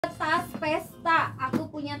Tas Pesta, aku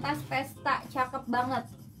punya tas Pesta, cakep banget.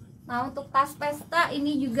 Nah untuk tas Pesta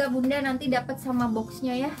ini juga bunda nanti dapat sama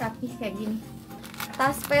boxnya ya, rapih kayak gini.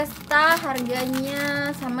 Tas Pesta harganya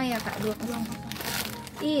sama ya kak, 20.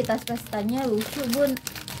 Ih tas Pestanya lucu bun.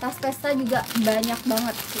 Tas Pesta juga banyak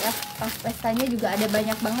banget ya, tas Pestanya juga ada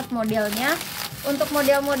banyak banget modelnya. Untuk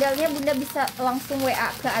model-modelnya bunda bisa langsung WA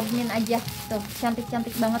ke admin aja. Tuh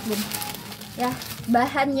cantik-cantik banget bun ya,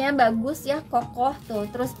 bahannya bagus ya, kokoh tuh.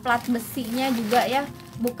 Terus plat besinya juga ya,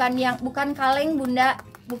 bukan kaleng bunda,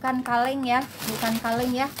 bukan kaleng ya,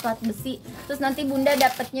 plat besi. Terus nanti bunda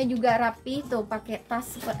dapatnya juga rapi tuh, pakai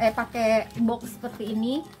tas pakai box seperti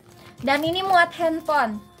ini. Dan ini muat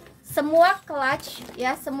handphone, semua clutch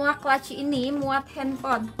ya, semua clutch ini muat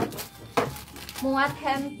handphone, muat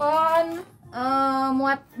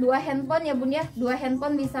 2 handphone ya bun ya, 2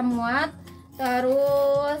 handphone bisa muat.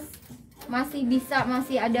 Terus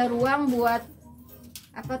masih ada ruang buat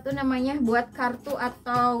apa tuh namanya, buat kartu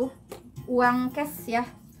atau uang cash ya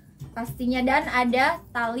pastinya. Dan ada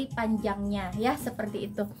tali panjangnya ya, seperti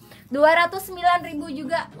itu. 209.000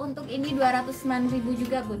 juga untuk ini, 209.000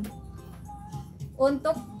 juga bun.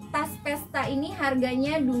 Untuk tas Pesta ini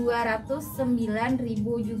harganya 209.000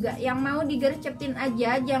 juga. Yang mau digercepin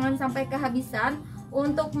aja, jangan sampai kehabisan.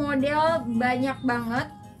 Untuk model banyak banget,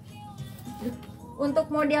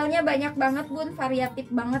 untuk modelnya banyak banget bun, variatif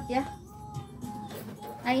banget ya.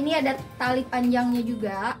 Nah ini ada tali panjangnya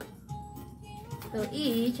juga tuh.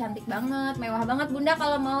 Ih cantik banget, mewah banget bunda.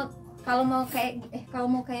 Kalau mau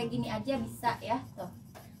kayak gini aja bisa ya tuh.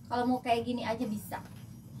 Kalau mau kayak gini aja bisa,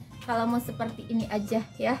 kalau mau seperti ini aja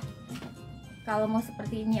ya, kalau mau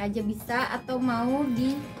seperti ini aja bisa. Atau mau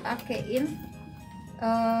dipakein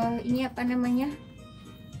ini apa namanya,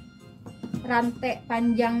 rantai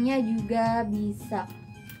panjangnya juga bisa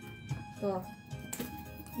tuh,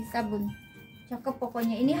 bisa bun, cakep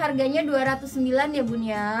pokoknya. Ini harganya 209 ya bun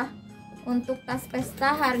ya. Untuk tas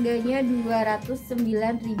Pesta harganya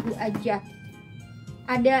 209.000 aja.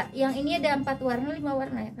 Ada yang ini ada 4 warna, 5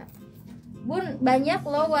 warna ya kak bun, banyak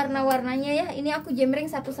loh warna-warnanya ya. Ini aku jembreng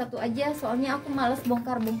satu-satu aja, soalnya aku males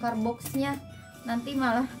bongkar-bongkar boxnya, nanti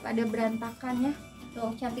malah pada berantakan ya.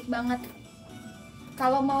 Tuh cantik banget.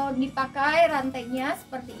 Kalau mau dipakai rantainya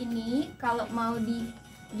seperti ini, kalau mau di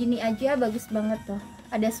gini aja bagus banget tuh.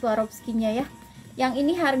 Ada Swarovski-nya ya. Yang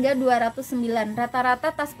ini harga 209. Rata-rata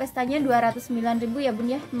tas Pestanya 209.000 ya bun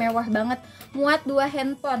ya. Mewah banget. Muat 2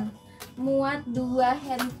 handphone. Muat 2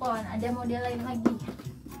 handphone. Ada model lain lagi.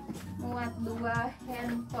 Muat 2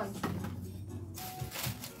 handphone.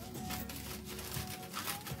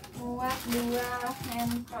 Muat 2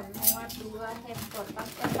 handphone, muat 2 handphone. Pas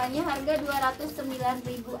Pestanya harga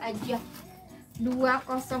 209.000 aja.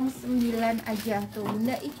 209 aja tuh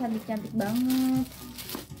bunda. Ih cantik-cantik banget.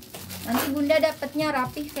 Nanti bunda dapatnya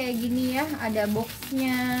rapih kayak gini ya, ada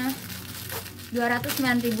boxnya.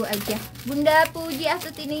 209.000 aja. Bunda Puji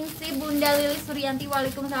Astutiningsih, Bunda Lili Suryanti,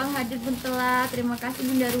 waalaikumsalam hadir bun telah. Terima kasih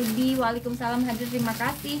Bunda Rudi, waalaikumsalam hadir, terima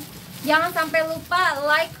kasih. Jangan sampai lupa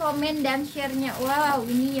like, komen, dan share-nya. Wow,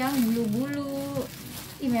 ini yang bulu-bulu.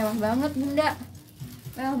 Ih, mewah banget bunda.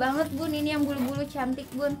 Mewah banget bun, ini yang bulu-bulu cantik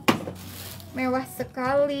bun. Mewah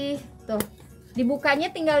sekali. Tuh, dibukanya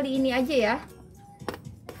tinggal di ini aja ya.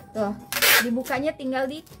 Tuh, dibukanya tinggal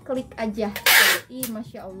di klik aja. Tuh, ih,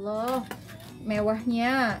 Masya Allah.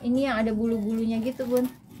 Mewahnya. Ini yang ada bulu-bulunya gitu bun.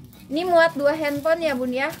 Ini muat 2 handphone ya bun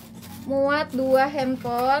ya. Muat 2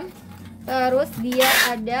 handphone. Terus dia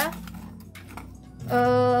ada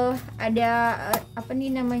apa nih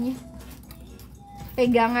namanya,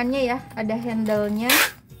 pegangannya ya, ada handle-nya.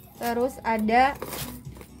 Terus ada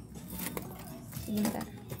sebentar,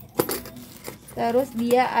 terus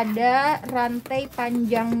dia ada rantai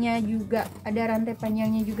panjangnya juga,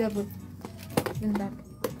 bun. Bentar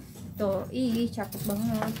tuh, ih cakep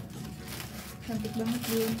banget, cantik banget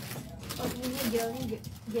bun. Oh ini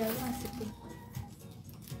gelnya masih tuh.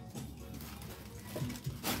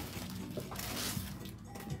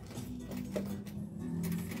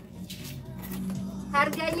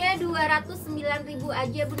 Harganya 209.000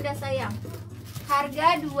 aja bunda sayang.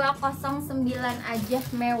 Harga 209 aja,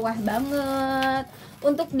 mewah banget.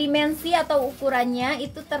 Untuk dimensi atau ukurannya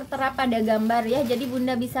itu tertera pada gambar ya. Jadi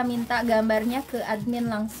bunda bisa minta gambarnya ke admin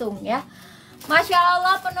langsung ya. Masya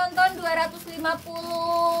Allah penonton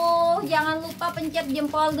 250. Jangan lupa pencet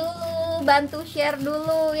jempol dulu, bantu share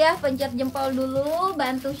dulu ya. Pencet jempol dulu,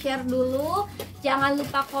 bantu share dulu. Jangan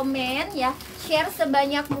lupa komen ya. Share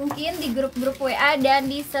sebanyak mungkin di grup-grup WA dan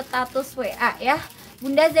di status WA ya.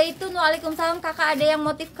 Bunda Zaitun, waalaikumsalam kakak, ada yang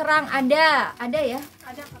motif kerang? Ada ya?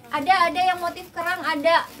 Ada yang motif kerang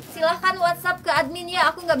ada. Silahkan WhatsApp ke admin ya,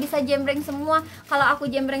 aku nggak bisa jembreng semua. Kalau aku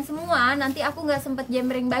jembreng semua, nanti aku nggak sempet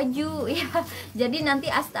jembreng baju ya. Jadi nanti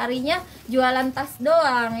Astarinya jualan tas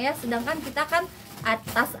doang ya, sedangkan kita kan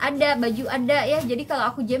tas ada, baju ada ya. Jadi kalau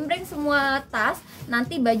aku jembreng semua tas,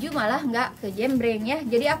 nanti baju malah nggak ke jembreng ya.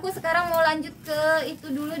 Jadi aku sekarang mau lanjut ke itu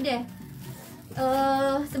dulu deh.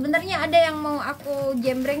 Sebenarnya ada yang mau aku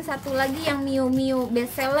jembreng satu lagi yang Miu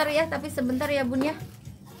bestseller ya, tapi sebentar ya bun ya.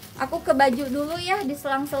 Aku ke baju dulu ya,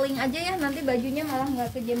 diselang-seling aja ya, nanti bajunya malah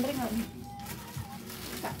nggak ke jembreng lagi.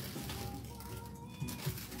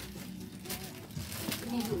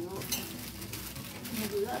 Ini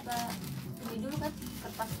dulu apa? Ini dulu kan,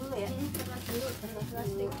 kertas dulu ya. Kertas dulu, kertas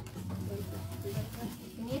plastik.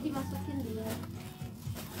 Ini dimasukin dulu.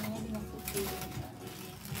 Ini dimasukin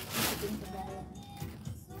ke dalam.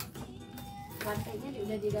 Lantainya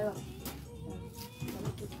udah di dalam.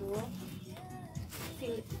 Lalu tutup.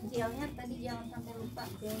 Gelnya tadi jangan sampai lupa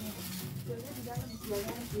gelnya. Gelnya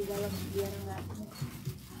di dalam, biar enggak.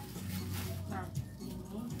 Nah,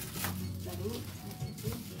 ini baru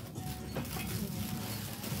masukin.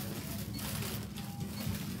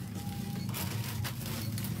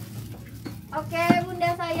 Oke, bunda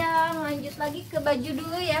sayang, lanjut lagi ke baju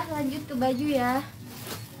dulu ya. Lanjut ke baju ya.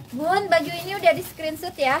 Bun, baju ini udah di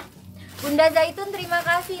screenshot ya. Bunda Zaitun, terima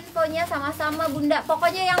kasih infonya, sama-sama bunda.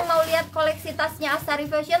 Pokoknya yang mau lihat koleksi tasnya Astari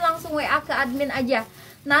Fashion langsung WA ke admin aja.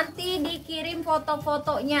 Nanti dikirim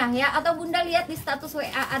foto-fotonya ya, atau bunda lihat di status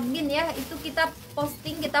WA admin ya. Itu kita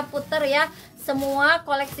posting, kita puter ya, semua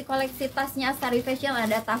koleksi-koleksi tasnya Astari Fashion.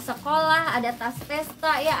 Ada tas sekolah, ada tas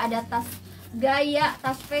pesta ya, ada tas gaya,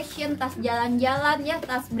 tas fashion, tas jalan-jalan ya,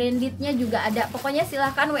 tas brandednya juga ada. Pokoknya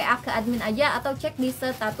silahkan WA ke admin aja atau cek di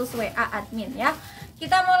status WA admin ya.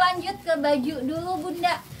 Kita mau lanjut ke baju dulu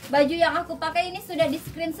bunda. Baju yang aku pakai ini sudah di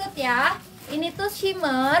screenshot ya. Ini tuh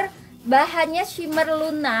shimmer, bahannya shimmer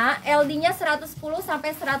Luna, LD nya 110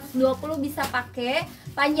 sampai 120 bisa pakai.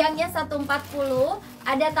 Panjangnya 140,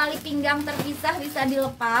 ada tali pinggang terpisah bisa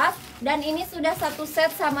dilepas. Dan ini sudah satu set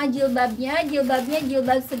sama jilbabnya. Jilbabnya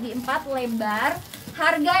jilbab segi 4 lebar.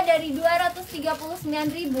 Harga dari 239.000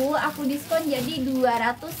 aku diskon jadi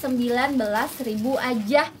 219.000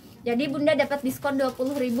 aja. Jadi bunda dapat diskon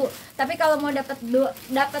 20.000. Tapi kalau mau dapat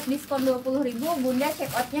diskon 20.000, bunda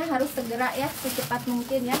check outnya harus segera ya, secepat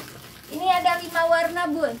mungkin ya. Ini ada 5 warna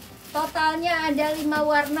bun. Totalnya ada 5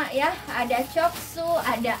 warna ya. Ada coksu,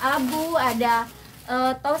 ada abu, ada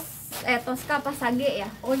toska apa sage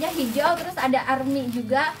ya. Pokoknya hijau, terus ada army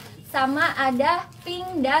juga, sama ada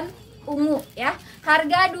pink dan ungu ya.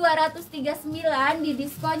 Harga 239, di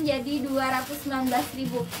diskon jadi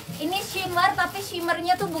 219.000. Ini shimmer, tapi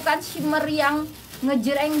shimmernya tuh bukan shimmer yang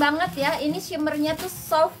ngejreng banget ya. Ini shimmernya tuh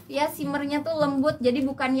soft ya, shimmernya tuh lembut. Jadi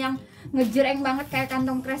bukan yang ngejreng banget kayak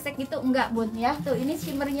kantong kresek gitu, enggak bun ya. Tuh ini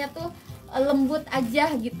shimmernya tuh lembut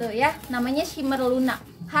aja gitu ya. Namanya shimmer Luna.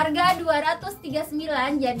 Harga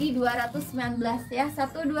 239 jadi 219 ya.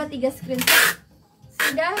 1 2 3 screenshot.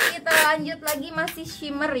 Sudah, kita lanjut lagi, masih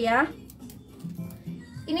shimmer ya.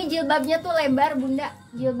 Ini jilbabnya tuh lebar bunda,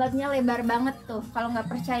 jilbabnya lebar banget tuh. Kalau nggak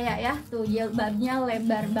percaya ya, tuh jilbabnya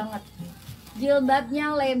lebar banget.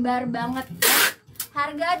 Jilbabnya lebar banget ya.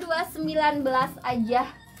 Harga 219 aja.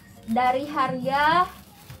 Dari harga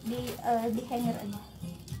di hanger aja.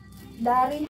 Dari